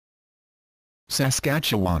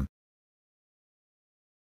Saskatchewan.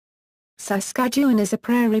 Saskatchewan is a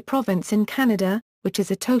prairie province in Canada, which is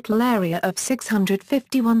a total area of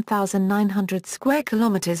 651,900 square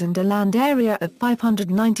kilometers and a land area of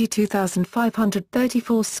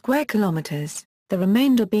 592,534 square kilometers, the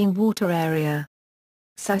remainder being water area.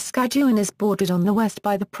 Saskatchewan is bordered on the west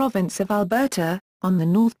by the province of Alberta, on the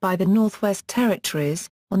north by the Northwest Territories,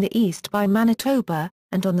 on the east by Manitoba,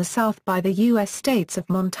 and on the south by the U.S. states of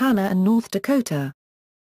Montana and North Dakota.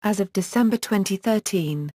 As of December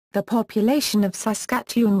 2013, the population of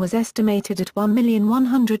Saskatchewan was estimated at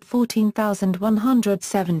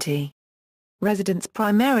 1,114,170. Residents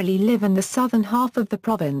primarily live in the southern half of the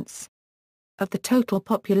province. Of the total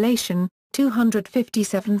population,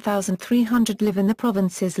 257,300 live in the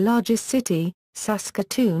province's largest city,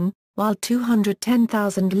 Saskatoon, while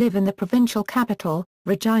 210,000 live in the provincial capital,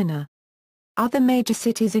 Regina. Other major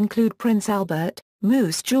cities include Prince Albert,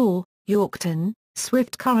 Moose Jaw, Yorkton,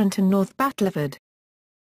 Swift Current and North Battleford.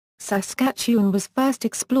 Saskatchewan was first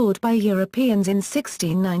explored by Europeans in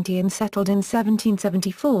 1690 and settled in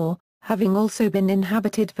 1774, having also been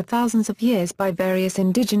inhabited for thousands of years by various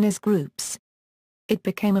indigenous groups. It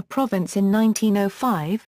became a province in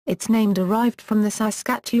 1905, its name derived from the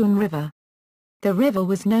Saskatchewan River. The river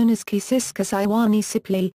was known as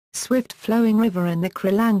Kisiskasiwani-Sipli, swift-flowing river in the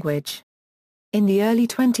Cree language. In the early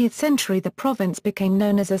 20th century the province became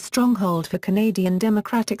known as a stronghold for Canadian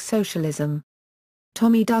democratic socialism.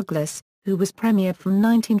 Tommy Douglas, who was premier from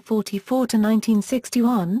 1944 to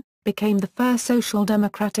 1961, became the first social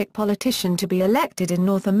democratic politician to be elected in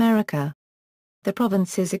North America. The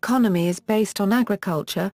province's economy is based on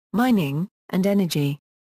agriculture, mining, and energy.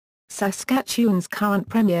 Saskatchewan's current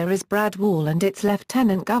premier is Brad Wall and its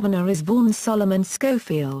lieutenant governor is Vaughan Solomon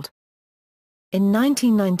Schofield. In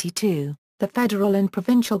 1992, the federal and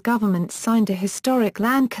provincial governments signed a historic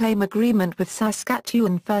land claim agreement with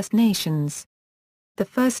Saskatchewan First Nations. The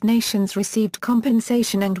First Nations received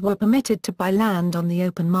compensation and were permitted to buy land on the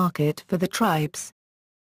open market for the tribes.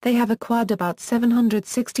 They have acquired about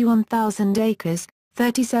 761,000 acres,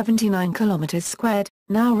 3079 kilometers squared,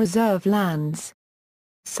 now reserve lands.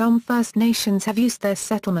 Some First Nations have used their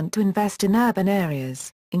settlement to invest in urban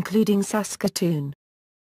areas, including Saskatoon.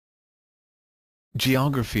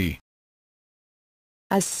 Geography.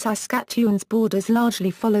 As Saskatchewan's borders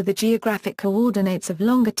largely follow the geographic coordinates of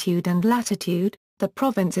longitude and latitude, the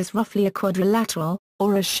province is roughly a quadrilateral,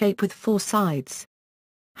 or a shape with four sides.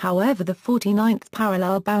 However, the 49th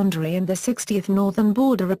parallel boundary and the 60th northern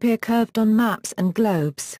border appear curved on maps and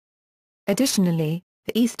globes. Additionally,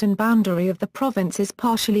 the eastern boundary of the province is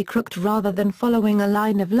partially crooked rather than following a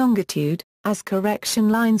line of longitude, as correction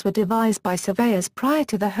lines were devised by surveyors prior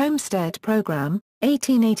to the Homestead Program,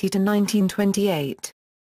 1880 to 1928.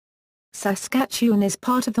 Saskatchewan is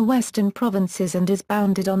part of the Western Provinces and is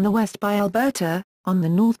bounded on the west by Alberta, on the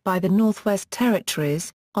north by the Northwest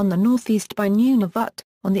Territories, on the northeast by Nunavut,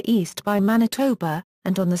 on the east by Manitoba,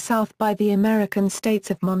 and on the south by the American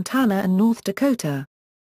states of Montana and North Dakota.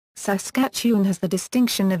 Saskatchewan has the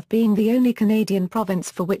distinction of being the only Canadian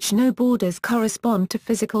province for which no borders correspond to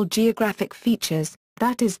physical geographic features,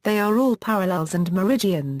 that is, they are all parallels and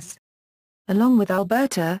meridians. Along with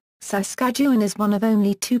Alberta, Saskatchewan is one of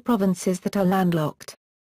only two provinces that are landlocked.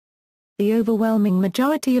 The overwhelming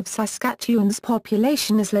majority of Saskatchewan's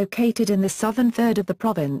population is located in the southern third of the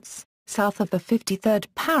province, south of the 53rd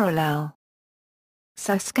parallel.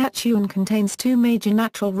 Saskatchewan contains two major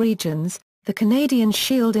natural regions, the Canadian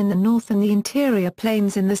Shield in the north and the interior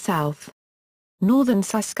plains in the south. Northern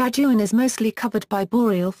Saskatchewan is mostly covered by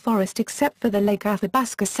boreal forest except for the Lake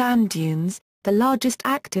Athabasca sand dunes, the largest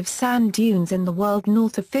active sand dunes in the world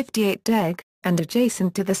north of 58 Deg, and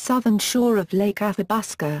adjacent to the southern shore of Lake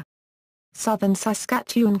Athabasca. Southern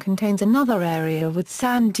Saskatchewan contains another area with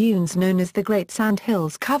sand dunes known as the Great Sand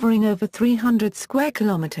Hills covering over 300 square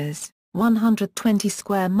kilometers, 120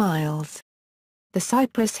 square miles. The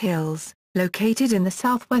Cypress Hills, located in the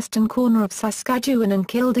southwestern corner of Saskatchewan and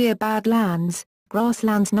Killdeer Badlands,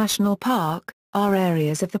 Grasslands National Park, are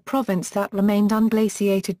areas of the province that remained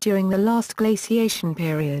unglaciated during the last glaciation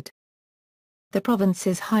period. The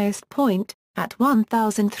province's highest point, at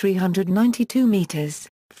 1,392 meters,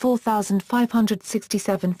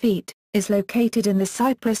 4,567 feet, is located in the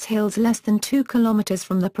Cypress Hills less than 2 kilometers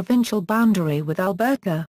from the provincial boundary with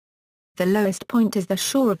Alberta. The lowest point is the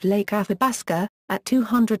shore of Lake Athabasca, at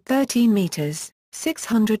 213 meters,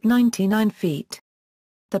 699 feet.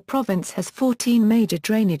 The province has 14 major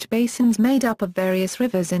drainage basins made up of various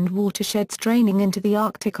rivers and watersheds draining into the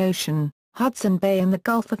Arctic Ocean, Hudson Bay and the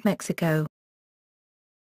Gulf of Mexico.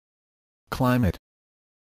 Climate.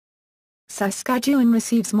 Saskatchewan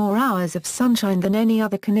receives more hours of sunshine than any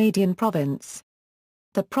other Canadian province.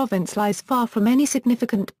 The province lies far from any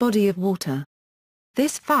significant body of water.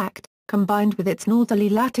 This fact, combined with its northerly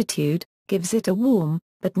latitude, gives it a warm,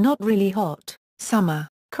 but not really hot, summer,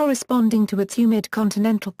 corresponding to its humid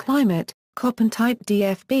continental climate, Köppen-type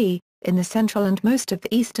DFB, in the central and most of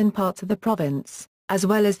the eastern parts of the province, as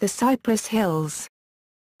well as the Cypress Hills.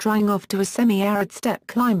 Drying off to a semi-arid steppe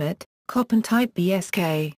climate, Köppen-type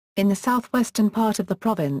BSK, in the southwestern part of the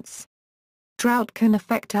province. Drought can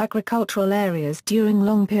affect agricultural areas during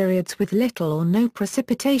long periods with little or no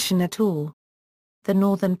precipitation at all. The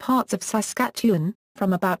northern parts of Saskatchewan,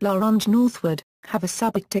 from about La Ronge northward, have a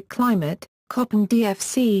subarctic climate, Köppen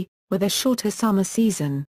DFC, with a shorter summer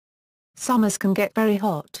season. Summers can get very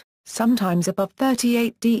hot, sometimes above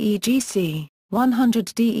 38 DEGC, 100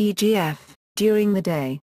 DEGF, during the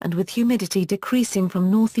day, and with humidity decreasing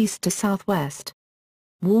from northeast to southwest.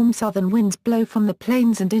 Warm southern winds blow from the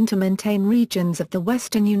plains and into montane regions of the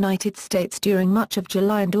western United States during much of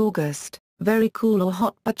July and August. Very cool or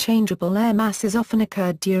hot but changeable air masses often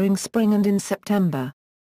occurred during spring and in September.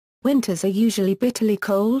 Winters are usually bitterly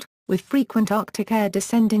cold, with frequent Arctic air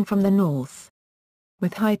descending from the north.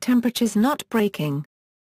 With high temperatures not breaking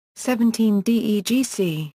 17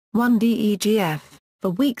 DEGC, 1 DEGF,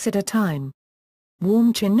 for weeks at a time.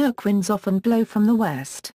 Warm Chinook winds often blow from the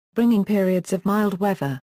west, bringing periods of mild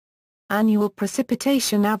weather. Annual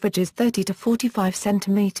precipitation averages 30 to 45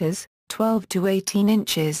 centimeters, 12 to 18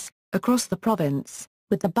 inches, across the province,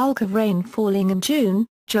 with the bulk of rain falling in June,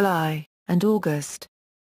 July, and August.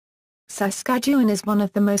 Saskatchewan is one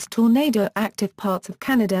of the most tornado-active parts of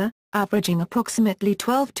Canada, averaging approximately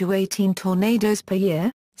 12 to 18 tornadoes per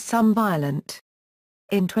year, some violent.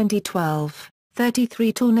 In 2012,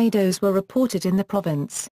 33 tornadoes were reported in the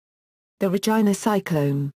province. The Regina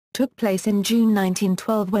cyclone took place in June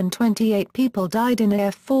 1912 when 28 people died in a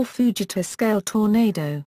F4 Fujita-scale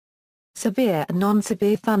tornado. Severe and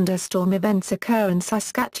non-severe thunderstorm events occur in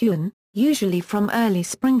Saskatchewan, usually from early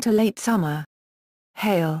spring to late summer.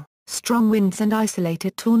 Hail, strong winds and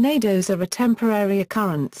isolated tornadoes are a temporary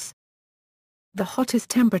occurrence. The hottest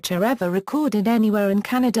temperature ever recorded anywhere in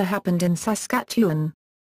Canada happened in Saskatchewan.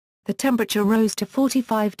 The temperature rose to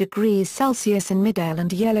 45 degrees Celsius in Midale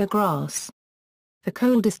and Yellowgrass. The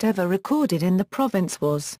coldest ever recorded in the province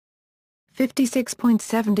was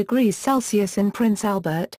 56.7 degrees Celsius in Prince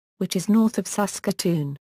Albert, which is north of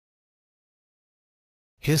Saskatoon.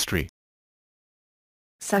 History.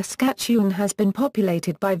 Saskatchewan has been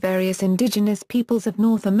populated by various indigenous peoples of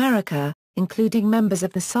North America, including members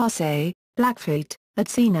of the Saskatchewan, Blackfeet,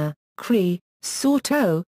 Atsina, Cree,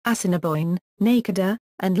 Saulteaux, Assiniboine, Nakada,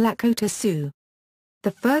 and Lakota Sioux. The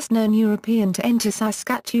first known European to enter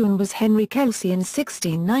Saskatchewan was Henry Kelsey in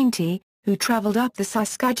 1690, who traveled up the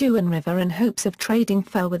Saskatchewan River in hopes of trading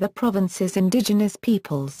fur with the province's indigenous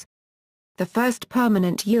peoples. The first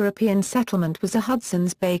permanent European settlement was a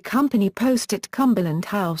Hudson's Bay Company post at Cumberland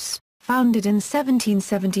House, founded in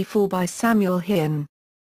 1774 by Samuel Hearne.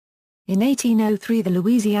 In 1803 the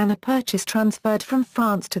Louisiana Purchase transferred from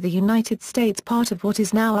France to the United States part of what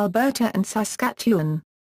is now Alberta and Saskatchewan.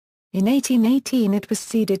 In 1818 it was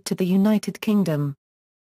ceded to the United Kingdom.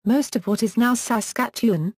 Most of what is now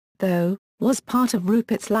Saskatchewan, though, was part of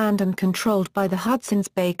Rupert's Land and controlled by the Hudson's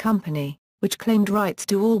Bay Company, which claimed rights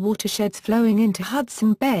to all watersheds flowing into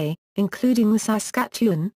Hudson Bay, including the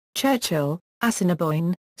Saskatchewan, Churchill,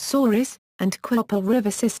 Assiniboine, Souris, and Quapaw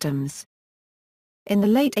River systems. In the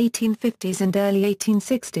late 1850s and early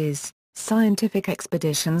 1860s, scientific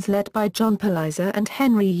expeditions led by John Palliser and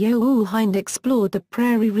Henry Youle Hind explored the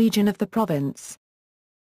prairie region of the province.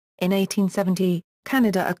 In 1870,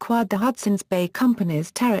 Canada acquired the Hudson's Bay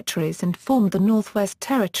Company's territories and formed the Northwest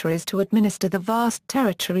Territories to administer the vast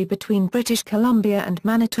territory between British Columbia and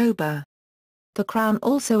Manitoba. The Crown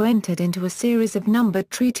also entered into a series of numbered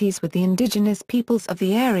treaties with the indigenous peoples of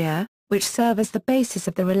the area, which serve as the basis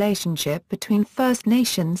of the relationship between First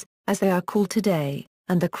Nations, as they are called today,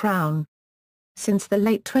 and the Crown. Since the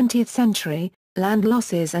late 20th century, land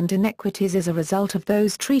losses and inequities as a result of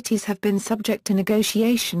those treaties have been subject to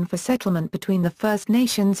negotiation for settlement between the First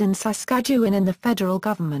Nations in Saskatchewan and the federal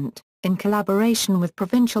government, in collaboration with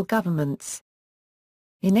provincial governments.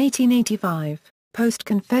 In 1885,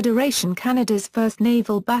 post-Confederation Canada's first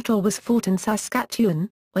naval battle was fought in Saskatchewan,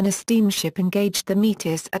 when a steamship engaged the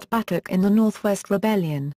Métis at Battock in the Northwest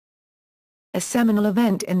Rebellion. A seminal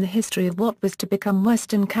event in the history of what was to become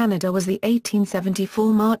Western Canada was the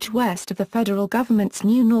 1874 March west of the federal government's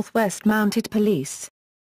new Northwest Mounted Police.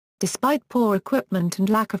 Despite poor equipment and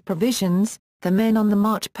lack of provisions, the men on the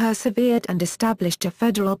march persevered and established a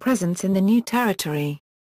federal presence in the new territory.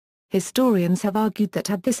 Historians have argued that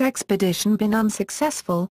had this expedition been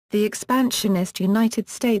unsuccessful, the expansionist United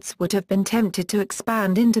States would have been tempted to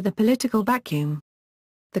expand into the political vacuum.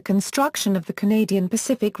 The construction of the Canadian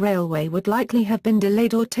Pacific Railway would likely have been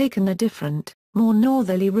delayed or taken a different, more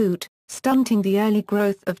northerly route, stunting the early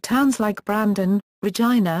growth of towns like Brandon,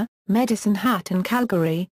 Regina, Medicine Hat and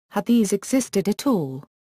Calgary, had these existed at all.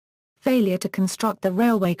 Failure to construct the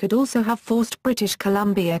railway could also have forced British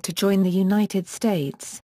Columbia to join the United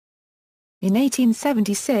States. In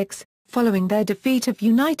 1876, following their defeat of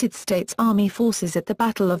United States Army forces at the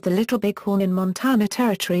Battle of the Little Bighorn in Montana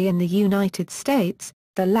Territory in the United States,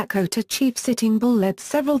 the Lakota chief Sitting Bull led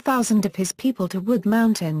several thousand of his people to Wood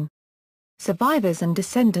Mountain. Survivors and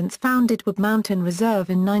descendants founded Wood Mountain Reserve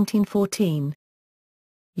in 1914.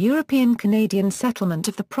 European-Canadian settlement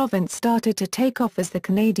of the province started to take off as the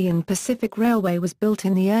Canadian Pacific Railway was built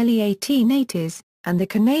in the early 1880s, and the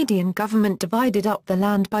Canadian government divided up the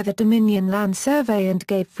land by the Dominion Land Survey and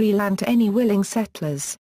gave free land to any willing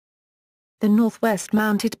settlers. The Northwest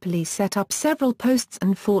Mounted Police set up several posts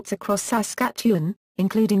and forts across Saskatchewan,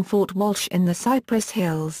 including Fort Walsh in the Cypress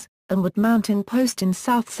Hills, and Wood Mountain Post in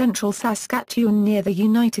south-central Saskatchewan near the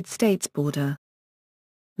United States border.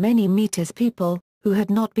 Many Métis people, who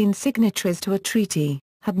had not been signatories to a treaty,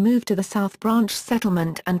 had moved to the South Branch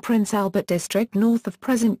Settlement and Prince Albert District north of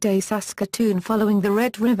present-day Saskatoon following the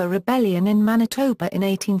Red River Rebellion in Manitoba in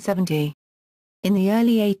 1870. In the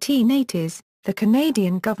early 1880s, the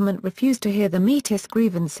Canadian government refused to hear the Métis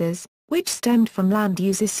grievances, which stemmed from land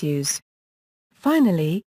use issues.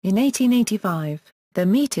 Finally, in 1885, the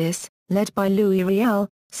Métis, led by Louis Riel,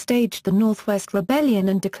 staged the Northwest Rebellion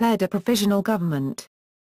and declared a provisional government.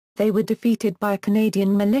 They were defeated by a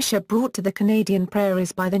Canadian militia brought to the Canadian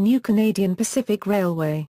prairies by the new Canadian Pacific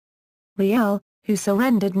Railway. Riel, who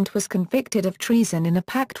surrendered and was convicted of treason in a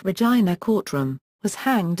packed Regina courtroom, was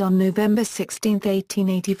hanged on November 16,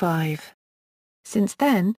 1885. Since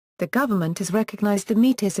then, the government has recognized the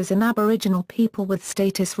Métis as an Aboriginal people with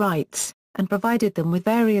status rights, and provided them with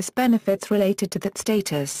various benefits related to that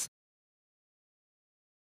status.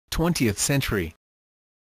 20th century.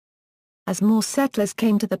 As more settlers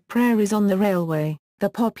came to the prairies on the railway, the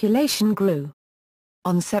population grew.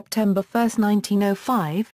 On September 1,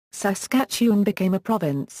 1905, Saskatchewan became a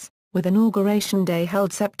province, with Inauguration Day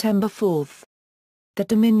held September 4. The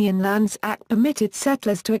Dominion Lands Act permitted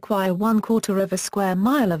settlers to acquire 1/4 of a square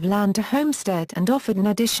mile of land to homestead and offered an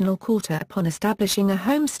additional quarter upon establishing a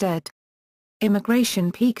homestead.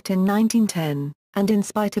 Immigration peaked in 1910, and in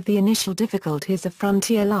spite of the initial difficulties of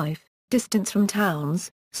frontier life, distance from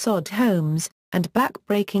towns, sod homes, and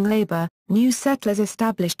back-breaking labor, new settlers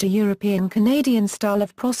established a European-Canadian style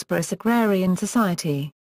of prosperous agrarian society.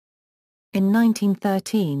 In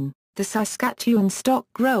 1913, the Saskatchewan Stock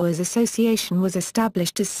Growers Association was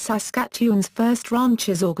established as Saskatchewan's first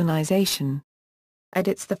ranchers' organization. At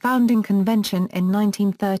its founding convention in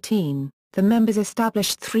 1913, the members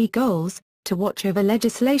established 3 goals: to watch over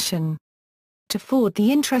legislation, to forward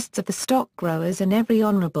the interests of the stock growers in every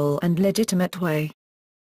honorable and legitimate way,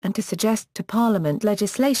 and to suggest to Parliament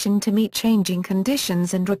legislation to meet changing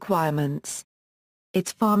conditions and requirements.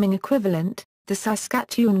 Its farming equivalent, the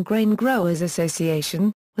Saskatchewan Grain Growers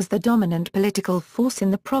Association, was the dominant political force in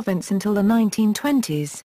the province until the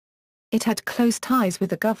 1920s. It had close ties with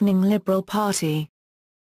the governing Liberal Party.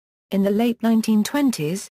 In the late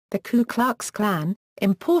 1920s, the Ku Klux Klan,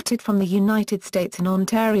 imported from the United States and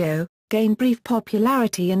Ontario, gained brief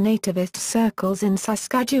popularity in nativist circles in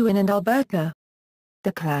Saskatchewan and Alberta.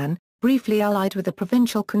 The Klan, briefly allied with the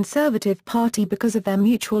provincial Conservative Party because of their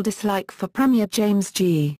mutual dislike for Premier James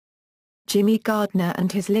G. Jimmy Gardner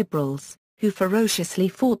and his Liberals, who ferociously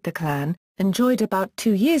fought the Klan, enjoyed about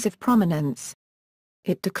 2 years of prominence.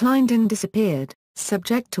 It declined and disappeared,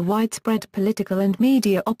 subject to widespread political and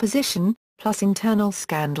media opposition, plus internal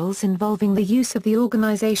scandals involving the use of the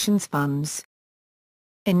organization's funds.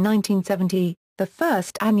 In 1970, the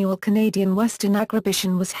first annual Canadian Western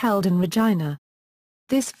Agribition was held in Regina.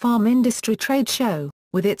 This farm industry trade show,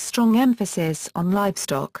 with its strong emphasis on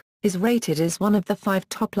livestock, is rated as one of the 5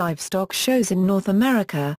 top livestock shows in North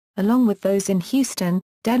America, along with those in Houston,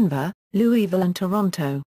 Denver, Louisville and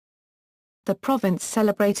Toronto. The province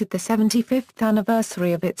celebrated the 75th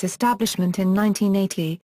anniversary of its establishment in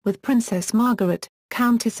 1980, with Princess Margaret,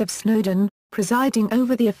 Countess of Snowdon, presiding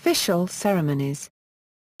over the official ceremonies.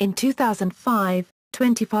 In 2005,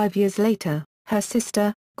 25 years later, her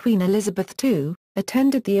sister, Queen Elizabeth II,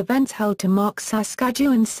 attended the events held to mark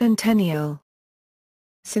Saskatchewan's centennial.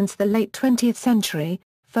 Since the late 20th century,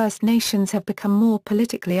 First Nations have become more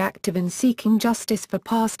politically active in seeking justice for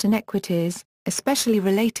past inequities, especially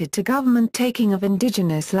related to government taking of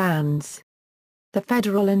indigenous lands. The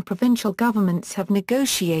federal and provincial governments have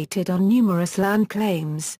negotiated on numerous land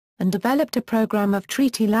claims, and developed a program of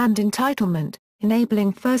treaty land entitlement,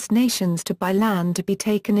 enabling First Nations to buy land to be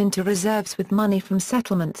taken into reserves with money from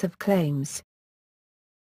settlements of claims.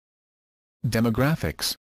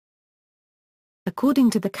 Demographics. According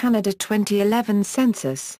to the Canada 2011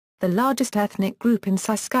 census, the largest ethnic group in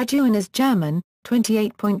Saskatchewan is German,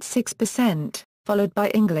 28.6%, followed by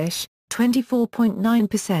English,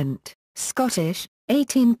 24.9%, Scottish,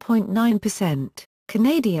 18.9%,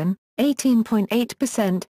 Canadian,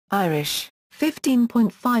 18.8%, Irish,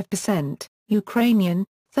 15.5%, Ukrainian,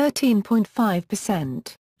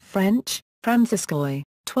 13.5%, French, Francois,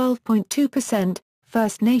 12.2%,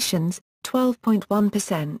 First Nations,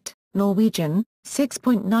 12.1%, Norwegian,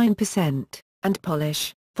 6.9%, and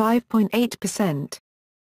Polish, 5.8%.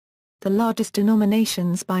 The largest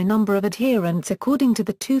denominations by number of adherents according to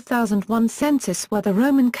the 2001 census were the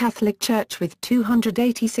Roman Catholic Church with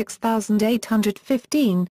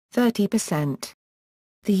 286,815, 30%.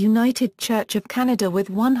 The United Church of Canada with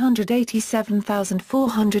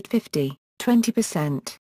 187,450,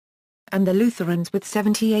 20%. And the Lutherans with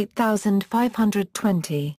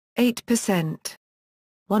 78,520, 8%.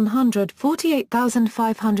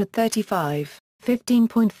 148,535,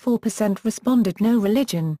 15.4% responded no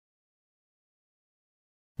religion.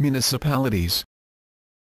 Municipalities.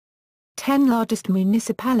 10 largest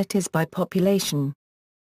municipalities by population.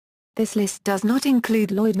 This list does not include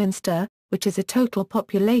Lloydminster, which has a total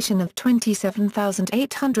population of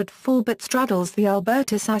 27,804 but straddles the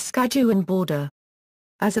Alberta-Saskatchewan border.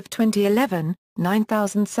 As of 2011,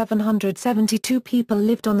 9,772 people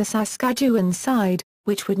lived on the Saskatchewan side,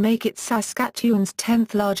 which would make it Saskatchewan's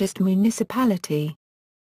 10th largest municipality.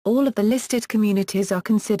 All of the listed communities are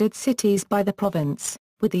considered cities by the province,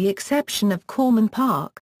 with the exception of Corman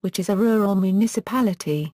Park, which is a rural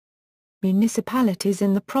municipality. Municipalities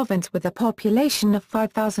in the province with a population of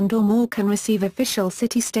 5,000 or more can receive official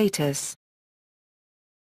city status.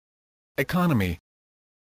 Economy.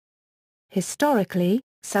 Historically,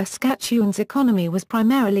 Saskatchewan's economy was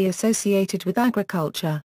primarily associated with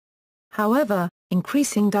agriculture. However,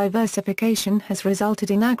 increasing diversification has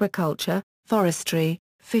resulted in agriculture, forestry,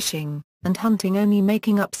 fishing, and hunting only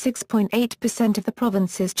making up 6.8% of the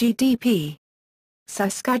province's GDP.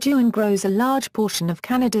 Saskatchewan grows a large portion of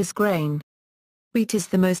Canada's grain. Wheat is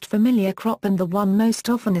the most familiar crop and the one most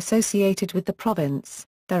often associated with the province.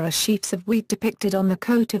 There are sheaves of wheat depicted on the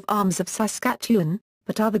coat of arms of Saskatchewan,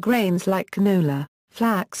 but other grains like canola,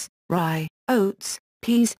 flax, rye, oats,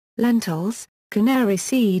 peas, lentils, canary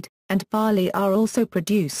seed, and barley are also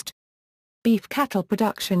produced. Beef cattle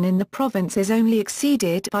production in the province is only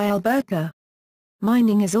exceeded by Alberta.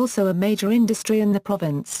 Mining is also a major industry in the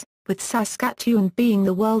province, with Saskatchewan being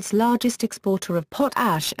the world's largest exporter of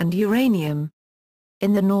potash and uranium.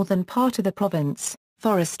 In the northern part of the province,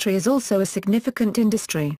 forestry is also a significant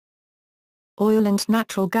industry. Oil and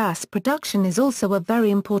natural gas production is also a very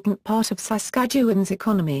important part of Saskatchewan's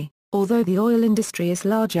economy, although the oil industry is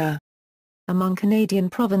larger. Among Canadian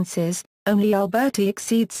provinces, only Alberta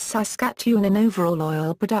exceeds Saskatchewan in overall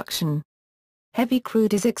oil production. Heavy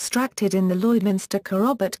crude is extracted in the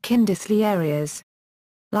Lloydminster-Carobert-Kindersley areas.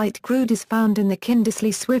 Light crude is found in the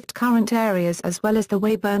Kindersley-Swift Current areas as well as the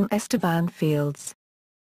Weyburn-Estevan fields.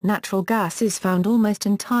 Natural gas is found almost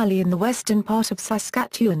entirely in the western part of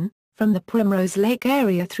Saskatchewan, from the Primrose Lake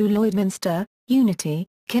area through Lloydminster, Unity,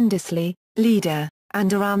 Kindersley, Leader,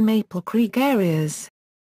 and around Maple Creek areas.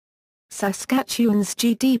 Saskatchewan's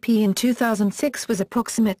GDP in 2006 was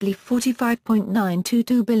approximately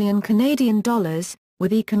 $45.922 billion Canadian dollars,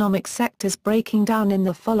 with economic sectors breaking down in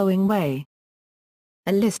the following way.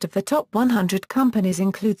 A list of the top 100 companies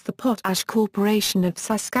includes the Potash Corporation of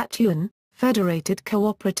Saskatchewan, Federated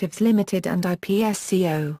Cooperatives Limited and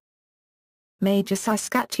IPSCO. Major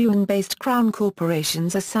Saskatchewan-based Crown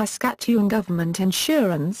corporations are Saskatchewan Government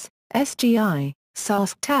Insurance, SGI,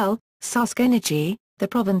 SaskTel, Sask Energy, the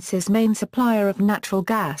province's main supplier of natural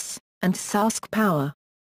gas, and Sask Power.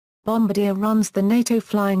 Bombardier runs the NATO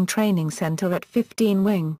Flying Training Center at 15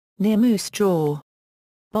 Wing, near Moose Jaw.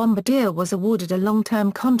 Bombardier was awarded a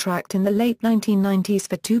long-term contract in the late 1990s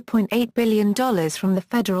for $2.8 billion from the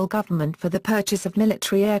federal government for the purchase of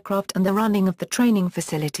military aircraft and the running of the training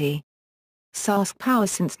facility. Sask Power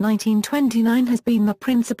since 1929 has been the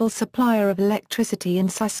principal supplier of electricity in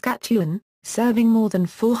Saskatchewan, serving more than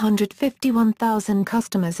 451,000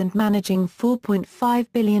 customers and managing $4.5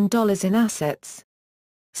 billion in assets.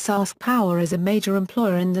 Sask Power is a major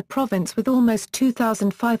employer in the province with almost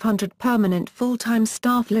 2,500 permanent full-time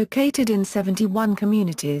staff located in 71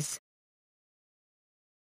 communities.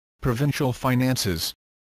 Provincial finances.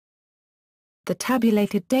 The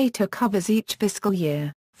tabulated data covers each fiscal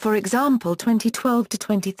year. For example, 2012 to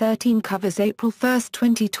 2013 covers April 1,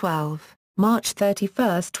 2012, March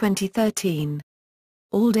 31, 2013.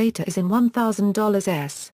 All data is in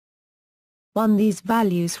 $1,000s. 1. These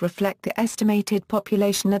values reflect the estimated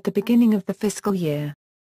population at the beginning of the fiscal year.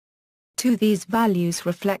 2. These values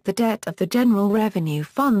reflect the debt of the General Revenue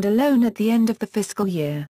Fund alone at the end of the fiscal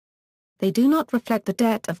year. They do not reflect the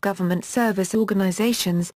debt of government service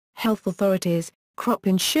organizations, health authorities, crop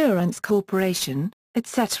insurance corporation,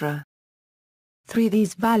 etc. 3.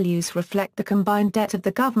 These values reflect the combined debt of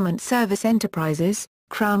the government service enterprises,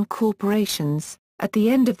 Crown corporations, at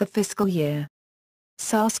the end of the fiscal year.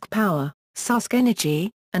 Sask Power, Sask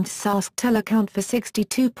Energy, and Sask Tel account for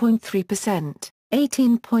 62.3%,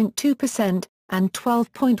 18.2%, and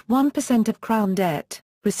 12.1% of Crown debt,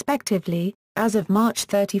 respectively, as of March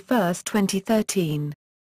 31, 2013.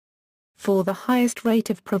 4. The highest rate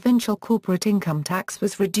of provincial corporate income tax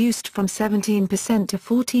was reduced from 17% to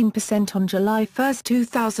 14% on July 1,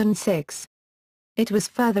 2006. It was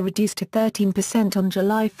further reduced to 13% on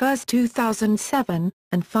July 1, 2007,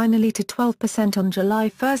 and finally to 12% on July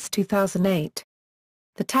 1, 2008.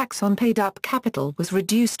 The tax on paid-up capital was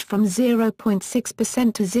reduced from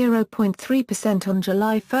 0.6% to 0.3% on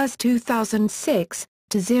July 1, 2006,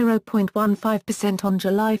 to 0.15% on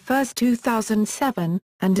July 1, 2007,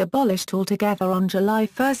 and abolished altogether on July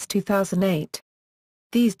 1, 2008.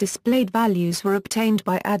 These displayed values were obtained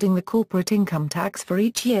by adding the corporate income tax for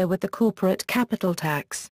each year with the corporate capital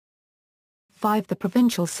tax. 5. The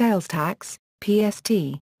provincial sales tax, PST,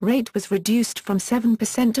 rate was reduced from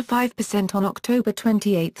 7% to 5% on October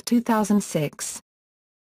 28, 2006.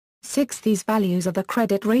 6. These values are the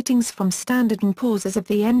credit ratings from Standard & Poor's as of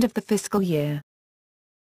the end of the fiscal year.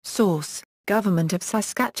 Source: Government of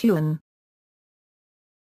Saskatchewan.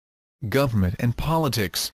 Government and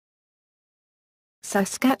politics.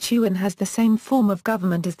 Saskatchewan has the same form of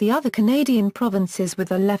government as the other Canadian provinces,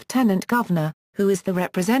 with a lieutenant governor, who is the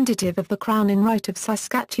representative of the Crown in right of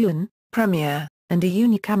Saskatchewan, premier, and a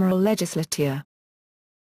unicameral legislature.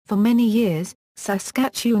 For many years,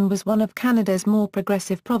 Saskatchewan was one of Canada's more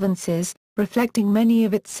progressive provinces, reflecting many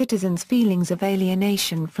of its citizens' feelings of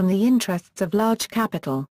alienation from the interests of large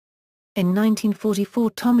capital. In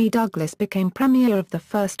 1944, Tommy Douglas became premier of the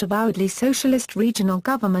first avowedly socialist regional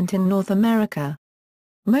government in North America.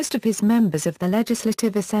 Most of his members of the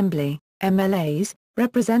Legislative Assembly, MLAs,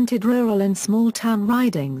 represented rural and small-town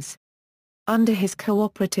ridings. Under his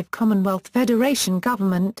cooperative Commonwealth Federation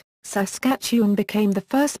government, Saskatchewan became the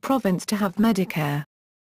first province to have Medicare.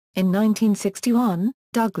 In 1961,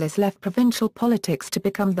 Douglas left provincial politics to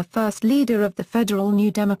become the first leader of the federal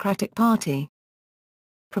New Democratic Party.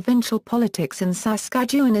 Provincial politics in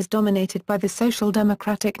Saskatchewan is dominated by the Social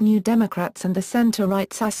Democratic New Democrats and the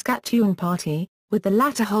centre-right Saskatchewan Party, with the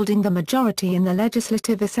latter holding the majority in the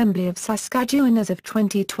Legislative Assembly of Saskatchewan as of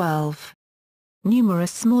 2012.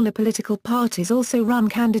 Numerous smaller political parties also run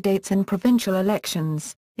candidates in provincial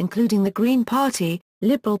elections, including the Green Party,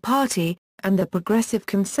 Liberal Party, and the Progressive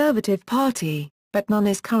Conservative Party, but none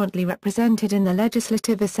is currently represented in the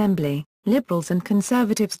Legislative Assembly. Liberals and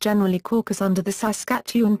Conservatives generally caucus under the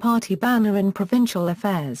Saskatchewan Party banner in provincial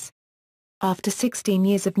affairs. After 16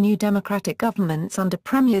 years of New Democratic governments under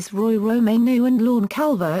Premiers Roy Romanu and Lorne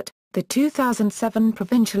Calvert, the 2007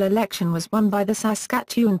 provincial election was won by the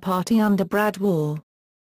Saskatchewan Party under Brad Wall.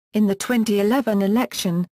 In the 2011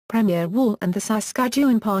 election, Premier Wall and the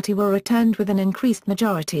Saskatchewan Party were returned with an increased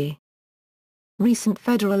majority. Recent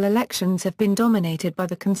federal elections have been dominated by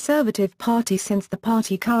the Conservative Party, since the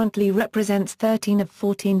party currently represents 13 of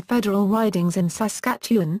 14 federal ridings in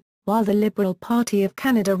Saskatchewan, while the Liberal Party of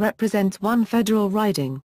Canada represents 1 federal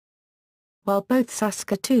riding. While both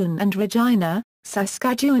Saskatoon and Regina,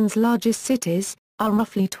 Saskatchewan's largest cities, are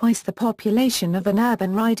roughly twice the population of an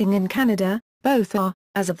urban riding in Canada, both are,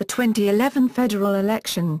 as of the 2011 federal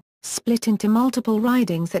election, split into multiple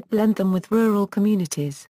ridings that blend them with rural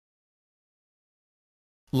communities.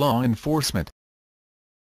 Law enforcement.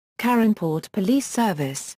 Caronport Police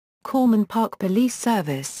Service, Corman Park Police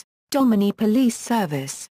Service, Domini Police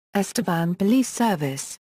Service, Estevan Police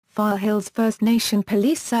Service, Fire Hills First Nation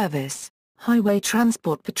Police Service, Highway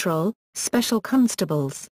Transport Patrol, Special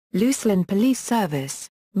Constables, Luceland Police Service,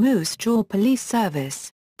 Moose Jaw Police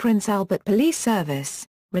Service, Prince Albert Police Service,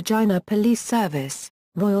 Regina Police Service,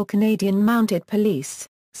 Royal Canadian Mounted Police,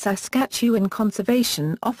 Saskatchewan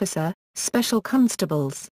Conservation Officer, Special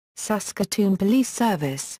Constables, Saskatoon Police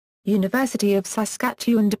Service, University of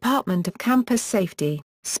Saskatchewan Department of Campus Safety,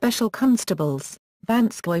 Special Constables,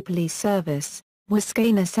 Vanscoy Police Service,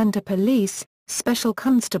 Wascana Centre Police, Special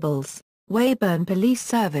Constables, Weyburn Police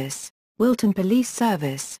Service, Wilton Police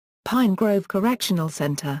Service, Pine Grove Correctional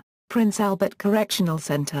Centre, Prince Albert Correctional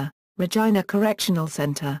Centre, Regina Correctional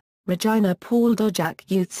Centre, Regina Paul Dojak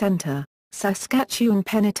Youth Centre, Saskatchewan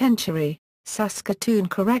Penitentiary, Saskatoon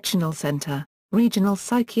Correctional Centre, Regional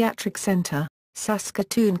Psychiatric Centre,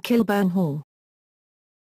 Saskatoon Kilburn Hall.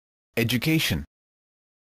 Education.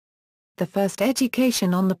 The first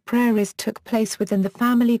education on the prairies took place within the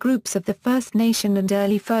family groups of the First Nation and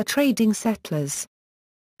early fur trading settlers.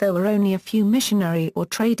 There were only a few missionary or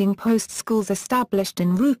trading post schools established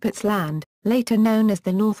in Rupert's Land, later known as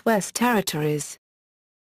the Northwest Territories.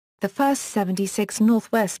 The first 76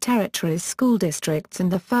 Northwest Territories school districts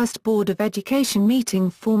and the first Board of Education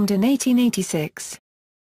meeting formed in 1886.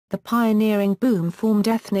 The pioneering boom formed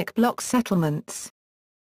ethnic block settlements.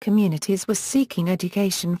 Communities were seeking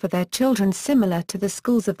education for their children similar to the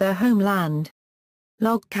schools of their homeland.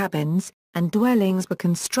 Log cabins and dwellings were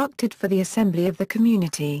constructed for the assembly of the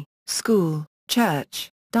community, school, church,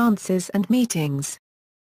 dances and meetings.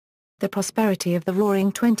 The prosperity of the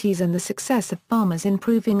Roaring Twenties and the success of farmers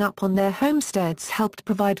improving upon their homesteads helped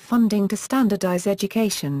provide funding to standardize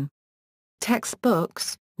education.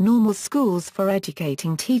 Textbooks, normal schools for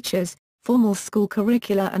educating teachers, formal school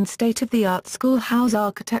curricula and state-of-the-art schoolhouse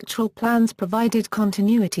architectural plans provided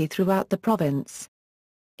continuity throughout the province.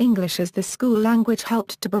 English as the school language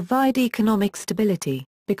helped to provide economic stability,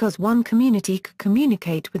 because one community could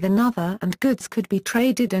communicate with another and goods could be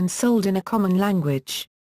traded and sold in a common language.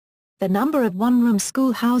 The number of one-room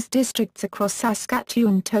schoolhouse districts across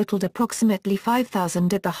Saskatchewan totaled approximately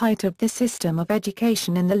 5,000 at the height of the system of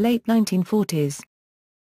education in the late 1940s.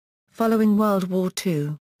 Following World War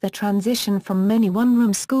II, the transition from many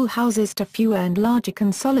one-room schoolhouses to fewer and larger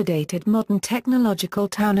consolidated modern technological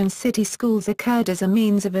town and city schools occurred as a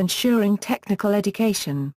means of ensuring technical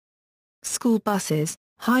education. School buses,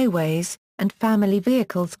 highways, and family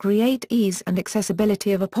vehicles create ease and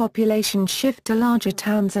accessibility of a population shift to larger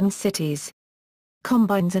towns and cities.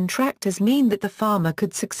 Combines and tractors mean that the farmer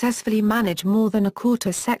could successfully manage more than a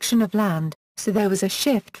quarter section of land, so there was a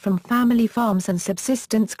shift from family farms and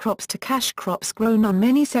subsistence crops to cash crops grown on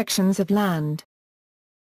many sections of land.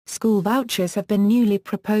 School vouchers have been newly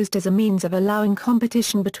proposed as a means of allowing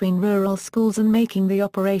competition between rural schools and making the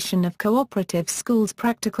operation of cooperative schools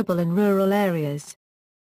practicable in rural areas.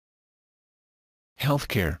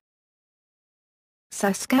 Healthcare.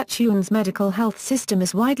 Saskatchewan's medical health system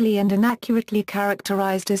is widely and inaccurately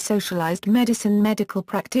characterized as socialized medicine. Medical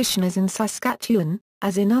practitioners in Saskatchewan,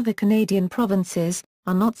 as in other Canadian provinces,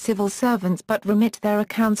 are not civil servants but remit their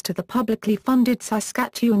accounts to the publicly funded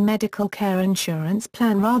Saskatchewan Medical Care Insurance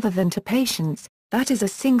Plan rather than to patients, that is a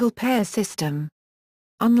single-payer system.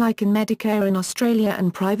 Unlike in Medicare in Australia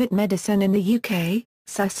and private medicine in the UK,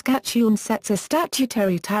 Saskatchewan sets a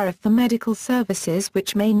statutory tariff for medical services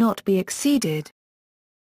which may not be exceeded.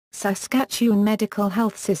 Saskatchewan medical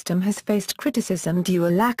health system has faced criticism due to a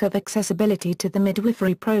lack of accessibility to the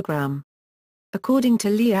midwifery program. According to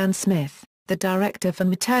Leanne Smith, the Director for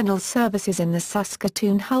Maternal Services in the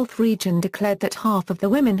Saskatoon Health Region, declared that half of the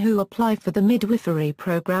women who apply for the midwifery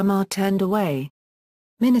program are turned away.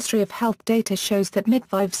 Ministry of Health data shows that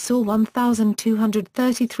midwives saw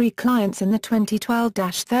 1,233 clients in the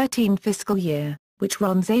 2012-13 fiscal year, which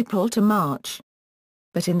runs April to March.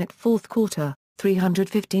 But in that fourth quarter,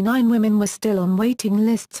 359 women were still on waiting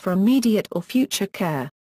lists for immediate or future care.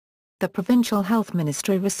 The Provincial Health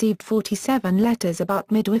Ministry received 47 letters about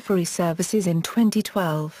midwifery services in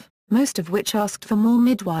 2012, most of which asked for more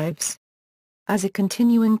midwives. As a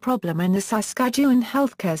continuing problem in the Saskatchewan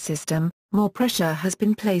healthcare system, more pressure has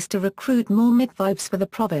been placed to recruit more midwives for the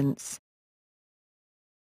province.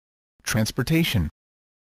 Transportation.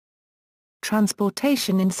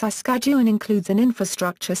 Transportation in Saskatchewan includes an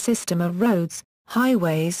infrastructure system of roads,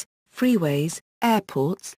 highways, freeways,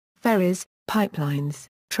 airports, ferries, pipelines,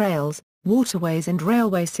 trails, waterways and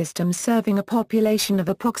railway systems serving a population of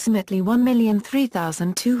approximately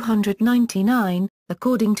 1,003,299,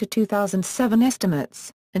 according to 2007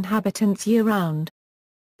 estimates, inhabitants year-round.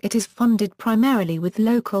 It is funded primarily with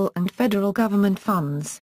local and federal government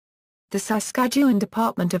funds. The Saskatchewan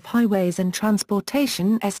Department of Highways and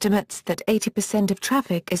Transportation estimates that 80% of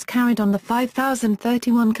traffic is carried on the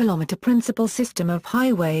 5,031-kilometer principal system of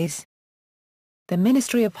highways. The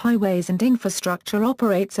Ministry of Highways and Infrastructure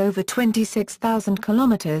operates over 26,000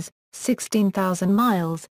 kilometers, 16,000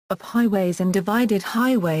 miles, of highways and divided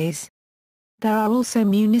highways. There are also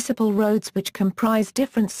municipal roads which comprise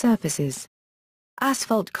different surfaces.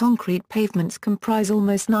 Asphalt concrete pavements comprise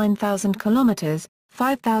almost 9,000 kilometers,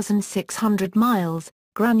 5,600 miles,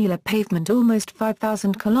 granular pavement almost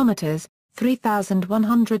 5,000 kilometers,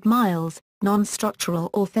 3,100 miles, non-structural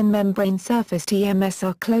or thin membrane surface TMS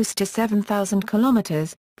are close to 7,000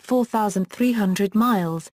 kilometers, 4,300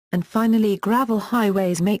 miles, and finally gravel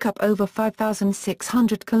highways make up over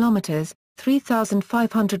 5,600 kilometers,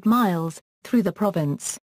 3,500 miles, through the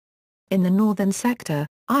province. In the northern sector,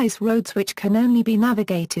 ice roads which can only be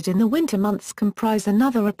navigated in the winter months comprise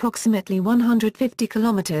another approximately 150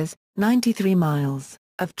 kilometers, 93 miles,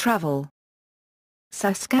 of travel.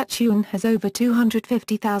 Saskatchewan has over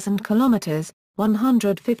 250,000 kilometers,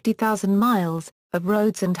 150,000 miles, of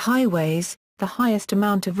roads and highways, the highest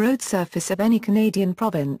amount of road surface of any Canadian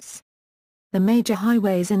province. The major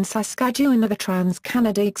highways in Saskatchewan are the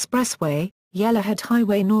Trans-Canada Expressway, Yellowhead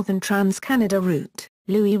Highway, Northern Trans-Canada Route,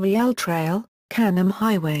 Louis Riel Trail, Canam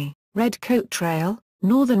Highway, Redcoat Trail,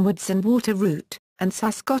 Northern Woods and Water Route, and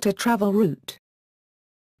Saskota Travel Route.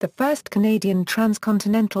 The first Canadian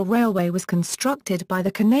transcontinental railway was constructed by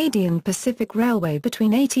the Canadian Pacific Railway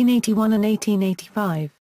between 1881 and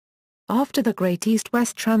 1885. After the Great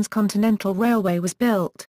East-West Transcontinental Railway was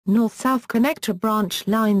built, north-south connector branch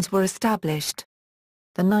lines were established.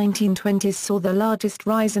 The 1920s saw the largest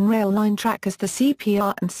rise in rail line track as the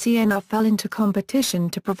CPR and CNR fell into competition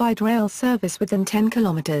to provide rail service within 10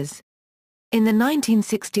 kilometers. In the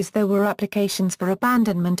 1960s there were applications for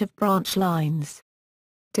abandonment of branch lines.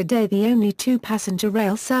 Today the only two passenger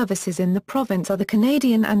rail services in the province are the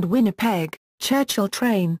Canadian and Winnipeg, Churchill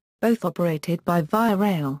train, both operated by Via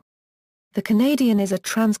Rail. The Canadian is a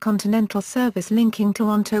transcontinental service linking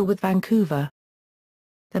Toronto with Vancouver.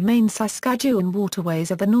 The main Saskatchewan waterways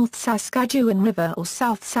are the North Saskatchewan River or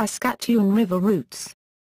South Saskatchewan River routes.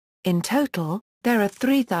 In total, there are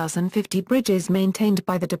 3,050 bridges maintained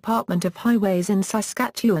by the Department of Highways in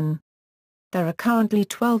Saskatchewan. There are currently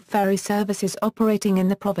 12 ferry services operating in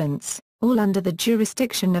the province, all under the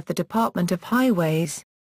jurisdiction of the Department of Highways.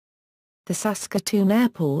 The Saskatoon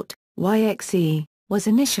Airport, YXE, was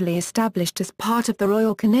initially established as part of the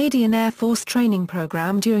Royal Canadian Air Force training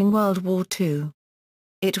program during World War II.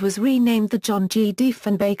 It was renamed the John G.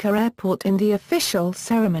 Diefenbaker Airport in the official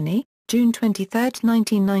ceremony, June 23,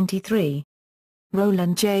 1993.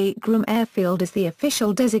 Roland J. Groom Airfield is the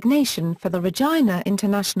official designation for the Regina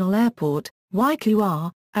International Airport,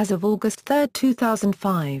 YQR, as of August 3,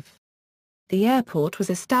 2005. The airport was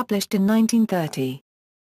established in 1930.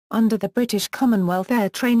 Under the British Commonwealth Air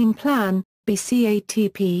Training Plan,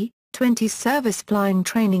 BCATP, 20 service flying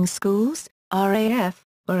training schools, RAF,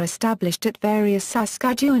 were established at various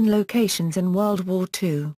Saskatchewan locations in World War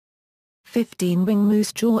II. 15-wing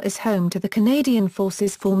Moose Jaw is home to the Canadian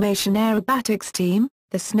Forces Formation Aerobatics Team,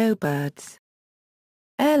 the Snowbirds.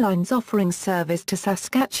 Airlines offering service to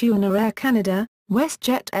Saskatchewan are Air Canada,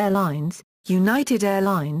 WestJet Airlines, United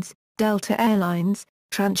Airlines, Delta Airlines,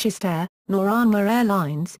 Transist, Norama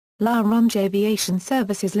Airlines, La Ronge Aviation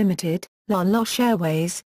Services Limited, La Lush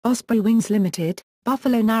Airways, Osprey Wings Limited,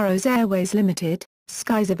 Buffalo Narrows Airways Limited,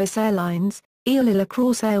 Skyservice Airlines, Île La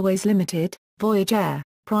Crosse Airways Limited, Voyage Air,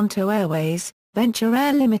 Pronto Airways, Venture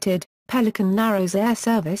Air Limited, Pelican Narrows Air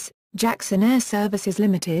Service, Jackson Air Services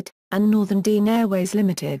Limited, and Northern Dean Airways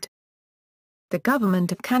Limited. The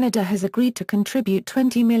Government of Canada has agreed to contribute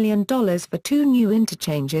 $20 million for 2 new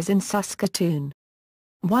interchanges in Saskatoon.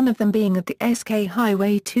 One of them being at the SK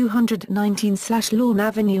Highway 219/Lawn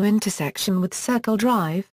Avenue intersection with Circle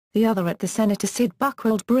Drive, the other at the Senator Sid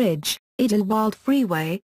Buckwild Bridge, Idlewild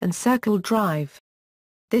Freeway, and Circle Drive.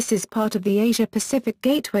 This is part of the Asia-Pacific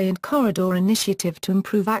Gateway and Corridor Initiative to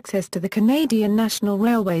improve access to the Canadian National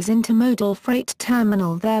Railway's intermodal freight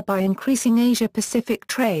terminal, thereby increasing Asia-Pacific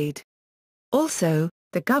trade. Also,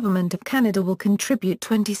 the Government of Canada will contribute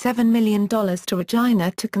 $27 million to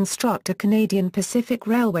Regina to construct a Canadian Pacific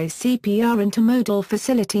Railway CPR intermodal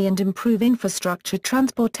facility and improve infrastructure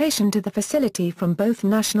transportation to the facility from both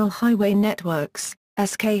national highway networks,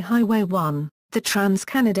 SK Highway 1, the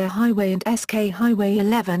Trans-Canada Highway and SK Highway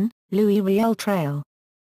 11, Louis Riel Trail.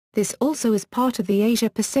 This also is part of the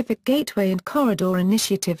Asia-Pacific Gateway and Corridor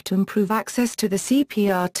Initiative to improve access to the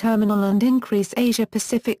CPR terminal and increase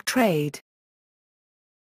Asia-Pacific trade.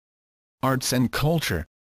 Arts and culture.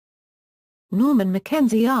 Norman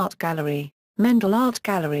Mackenzie Art Gallery, Mendel Art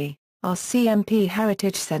Gallery, RCMP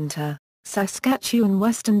Heritage Centre, Saskatchewan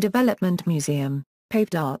Western Development Museum,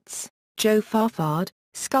 Paved Arts, Joe Farfard,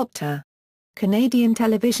 sculptor. Canadian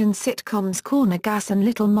television sitcoms Corner Gas and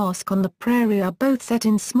Little Mosque on the Prairie are both set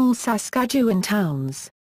in small Saskatchewan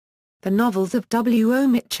towns. The novels of W. O.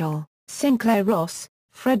 Mitchell, Sinclair Ross,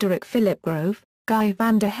 Frederick Philip Grove, Guy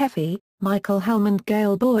Vander Heffy, Michael Helm and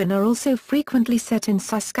Gail Bowen are also frequently set in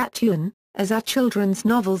Saskatchewan, as are children's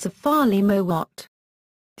novels of Farley Mowat.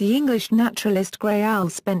 The English naturalist grey owl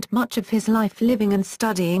spent much of his life living and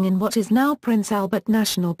studying in what is now Prince Albert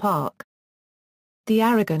National Park. The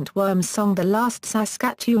arrogant worm's song "The Last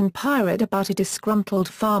Saskatchewan Pirate" about a disgruntled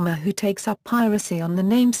farmer who takes up piracy on the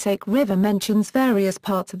namesake river mentions various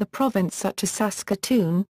parts of the province such as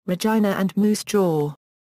Saskatoon, Regina and Moose Jaw.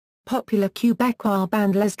 Popular Quebecois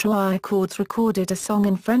band Les Trois recorded a song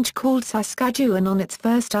in French called Saskatchewan on its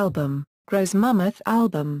first album, Gros Mammoth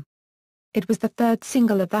album. It was the third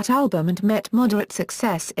single of that album and met moderate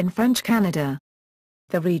success in French Canada.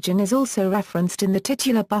 The region is also referenced in the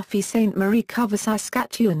titular Buffy Sainte-Marie cover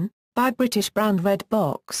Saskatchewan, by British brand Red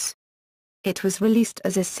Box. It was released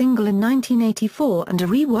as a single in 1984 and a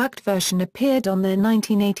reworked version appeared on their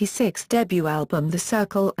 1986 debut album The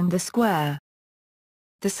Circle and the Square.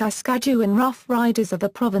 The Saskatchewan Rough Riders are the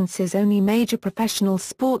province's only major professional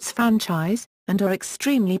sports franchise, and are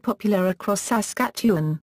extremely popular across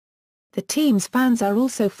Saskatchewan. The team's fans are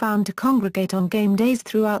also found to congregate on game days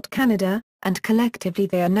throughout Canada, and collectively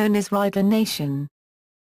they are known as Rider Nation.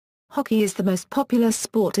 Hockey is the most popular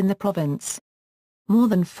sport in the province. More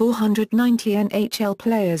than 490 NHL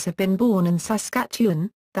players have been born in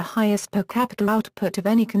Saskatchewan, the highest per capita output of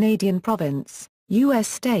any Canadian province, U.S.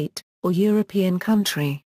 state, or European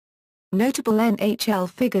country. Notable NHL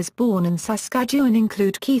figures born in Saskatchewan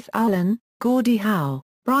include Keith Allen, Gordie Howe,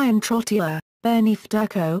 Brian Trottier, Bernie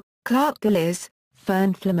Fderko, Clark Gillies,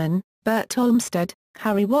 Fern Fleman, Bert Olmsted,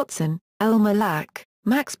 Harry Watson, Elmer Lack,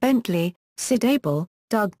 Max Bentley, Sid Abel,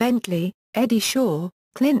 Doug Bentley, Eddie Shaw,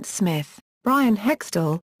 Clint Smith, Brian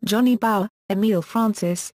Hextall, Johnny Bauer, Emile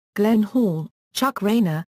Francis, Glenn Hall, Chuck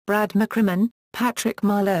Rayner, Brad McCrimmon, Patrick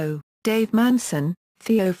Marleau, Dave Manson,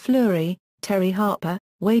 Theo Fleury, Terry Harper,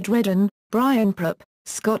 Wade Redden, Brian Prupp,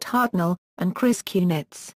 Scott Hartnell, and Chris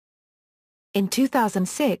Kunitz. In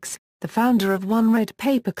 2006, the founder of One Red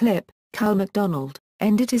Paperclip, Cal McDonald,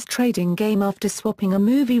 ended his trading game after swapping a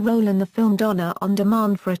movie role in the film Donna on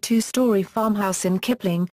Demand for a two-story farmhouse in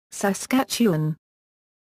Kipling, Saskatchewan.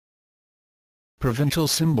 Provincial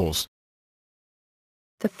symbols.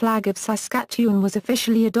 The flag of Saskatchewan was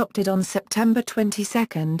officially adopted on September 22,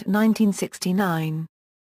 1969.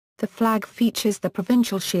 The flag features the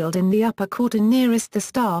provincial shield in the upper quarter nearest the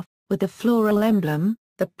staff, with the floral emblem,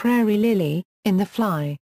 the prairie lily, in the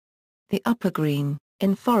fly. The upper green,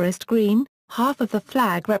 in forest green, half of the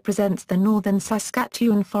flag represents the northern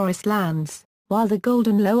Saskatchewan forest lands, while the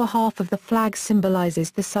golden lower half of the flag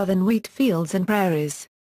symbolizes the southern wheat fields and prairies.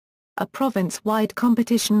 A province-wide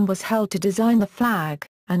competition was held to design the flag,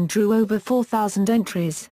 and drew over 4,000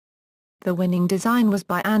 entries. The winning design was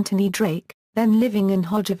by Anthony Drake, then living in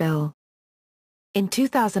Hodgeville. In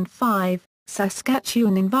 2005,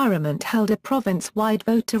 Saskatchewan Environment held a province-wide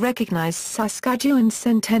vote to recognize Saskatchewan's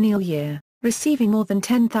centennial year, receiving more than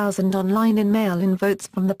 10,000 online and mail-in votes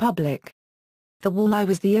from the public. The walleye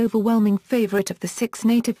was the overwhelming favorite of the 6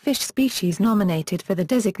 native fish species nominated for the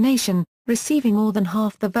designation, receiving more than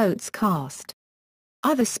half the votes cast.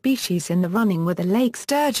 Other species in the running were the lake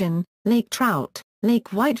sturgeon, lake trout, lake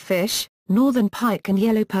whitefish, northern pike and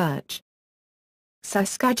yellow perch.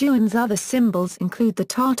 Saskatchewan's other symbols include the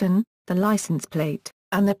tartan, the license plate,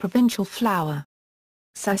 and the provincial flower.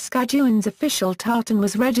 Saskatchewan's official tartan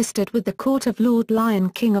was registered with the Court of Lord Lion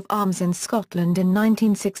King of Arms in Scotland in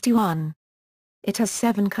 1961. It has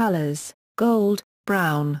 7 colours: gold,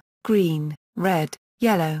 brown, green, red,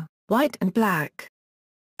 yellow, white and black.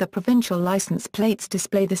 The provincial license plates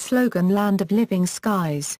display the slogan Land of Living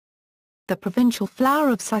Skies. The provincial flower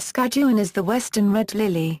of Saskatchewan is the western red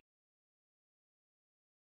lily.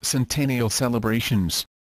 Centennial celebrations.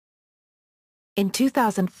 In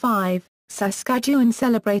 2005, Saskatchewan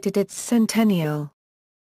celebrated its centennial.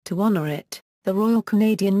 To honour it, the Royal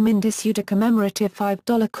Canadian Mint issued a commemorative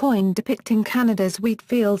 $5 coin depicting Canada's wheat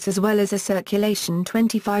fields as well as a circulation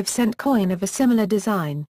 25-cent coin of a similar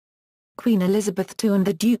design. Queen Elizabeth II and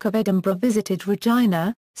the Duke of Edinburgh visited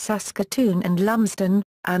Regina, Saskatoon and Lumsden,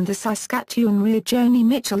 and the Saskatchewan Rear Joni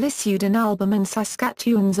Mitchell issued an album in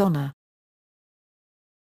Saskatchewan's honour.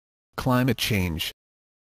 Climate change.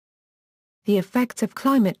 The effects of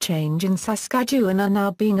climate change in Saskatchewan are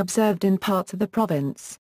now being observed in parts of the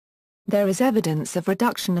province. There is evidence of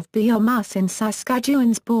reduction of biomass in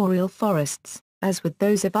Saskatchewan's boreal forests, as with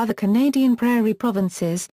those of other Canadian prairie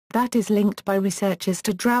provinces, that is linked by researchers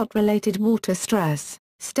to drought-related water stress,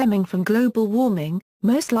 stemming from global warming,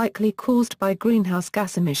 most likely caused by greenhouse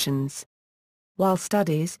gas emissions. While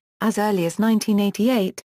studies, as early as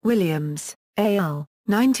 1988, Williams, A.L.,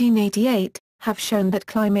 1988, have shown that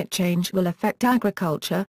climate change will affect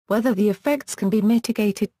agriculture, whether the effects can be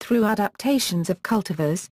mitigated through adaptations of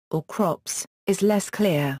cultivars, or crops, is less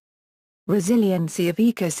clear. resiliency of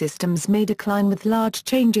ecosystems may decline with large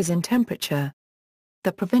changes in temperature.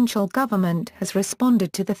 The provincial government has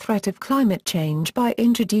responded to the threat of climate change by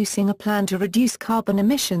introducing a plan to reduce carbon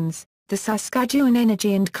emissions, the Saskatchewan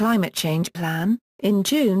Energy and Climate Change Plan, in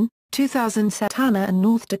June 2000. Montana and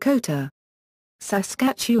North Dakota.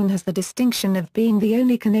 Saskatchewan has the distinction of being the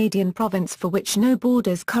only Canadian province for which no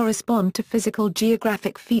borders correspond to physical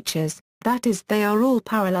geographic features, that is, they are all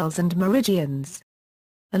parallels and meridians.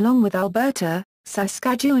 Along with Alberta,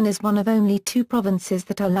 Saskatchewan is one of only 2 provinces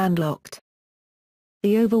that are landlocked.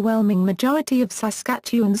 The overwhelming majority of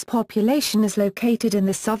Saskatchewan's population is located in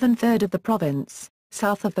the southern third of the province,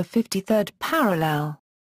 south of the 53rd parallel.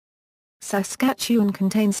 Saskatchewan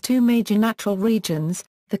contains 2 major natural regions,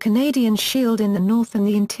 the Canadian Shield in the north and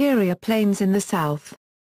the interior plains in the south.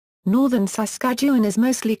 Northern Saskatchewan is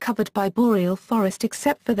mostly covered by boreal forest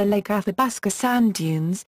except for the Lake Athabasca sand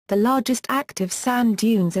dunes, the largest active sand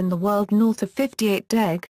dunes in the world north of 58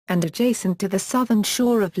 deg, and adjacent to the southern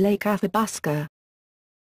shore of Lake Athabasca.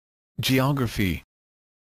 Geography.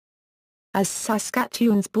 As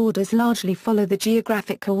Saskatchewan's borders largely follow the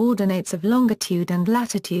geographic coordinates of longitude and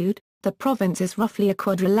latitude, the province is roughly a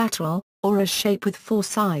quadrilateral, or a shape with 4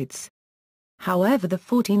 sides. However, the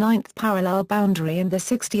 49th parallel boundary and the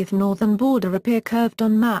 60th northern border appear curved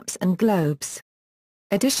on maps and globes.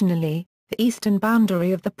 Additionally, the eastern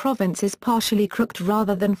boundary of the province is partially crooked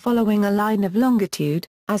rather than following a line of longitude,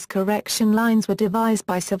 as correction lines were devised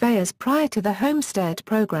by surveyors prior to the Homestead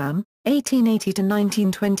Program, 1880 to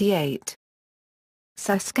 1928.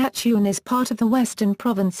 Saskatchewan is part of the Western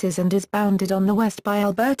Provinces and is bounded on the west by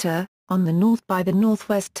Alberta, on the north by the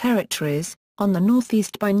Northwest Territories, on the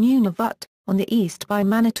northeast by Nunavut, on the east by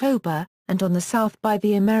Manitoba, and on the south by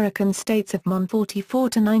the American states of Mon. 44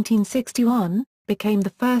 to 1961, became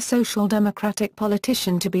the first social democratic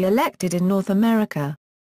politician to be elected in North America.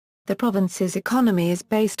 The province's economy is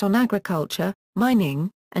based on agriculture, mining,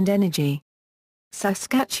 and energy.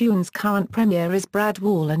 Saskatchewan's current premier is Brad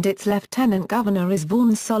Wall and its lieutenant governor is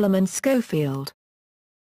Vaughan Solomon Schofield.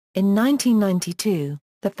 In 1992,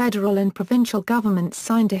 the federal and provincial governments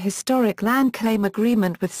signed a historic land claim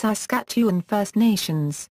agreement with Saskatchewan First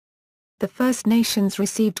Nations. The First Nations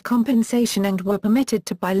received compensation and were permitted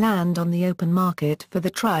to buy land on the open market for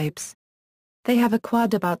the tribes. They have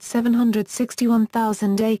acquired about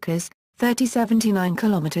 761,000 acres, 3079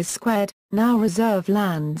 kilometers squared, now reserve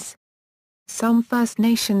lands. Some First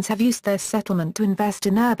Nations have used their settlement to invest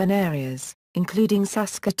in urban areas, including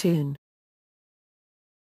Saskatoon.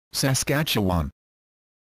 Saskatchewan.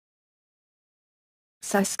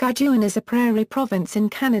 Saskatchewan is a prairie province in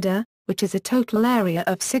Canada, which is a total area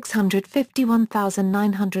of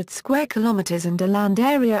 651,900 square kilometers and a land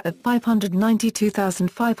area of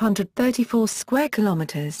 592,534 square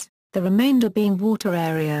kilometers, the remainder being water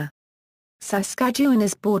area. Saskatchewan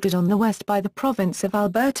is bordered on the west by the province of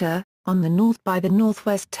Alberta, on the north by the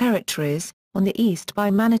Northwest Territories, on the east by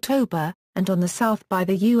Manitoba, and on the south by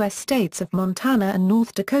the U.S. states of Montana and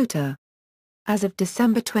North Dakota. As of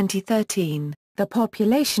December 2013, the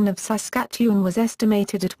population of Saskatchewan was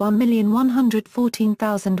estimated at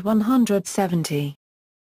 1,114,170.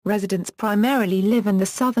 Residents primarily live in the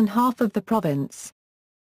southern half of the province.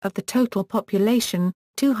 Of the total population,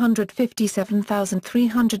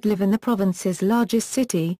 257,300 live in the province's largest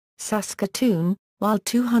city, Saskatoon, while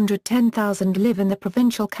 210,000 live in the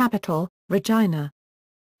provincial capital, Regina.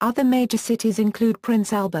 Other major cities include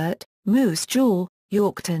Prince Albert, Moose Jaw,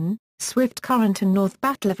 Yorkton, Swift Current and North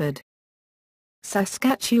Battleford.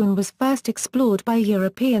 Saskatchewan was first explored by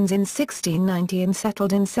Europeans in 1690 and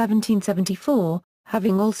settled in 1774,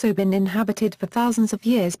 having also been inhabited for thousands of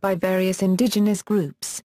years by various indigenous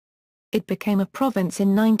groups. It became a province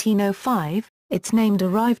in 1905, its name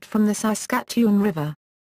derived from the Saskatchewan River.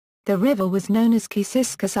 The river was known as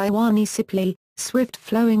Kisiskasiwani-Sipli,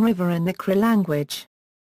 swift-flowing river in the Cree language.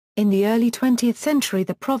 In the early 20th century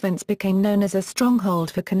the province became known as a stronghold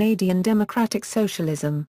for Canadian democratic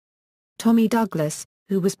socialism. Tommy Douglas,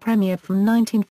 who was premier from 19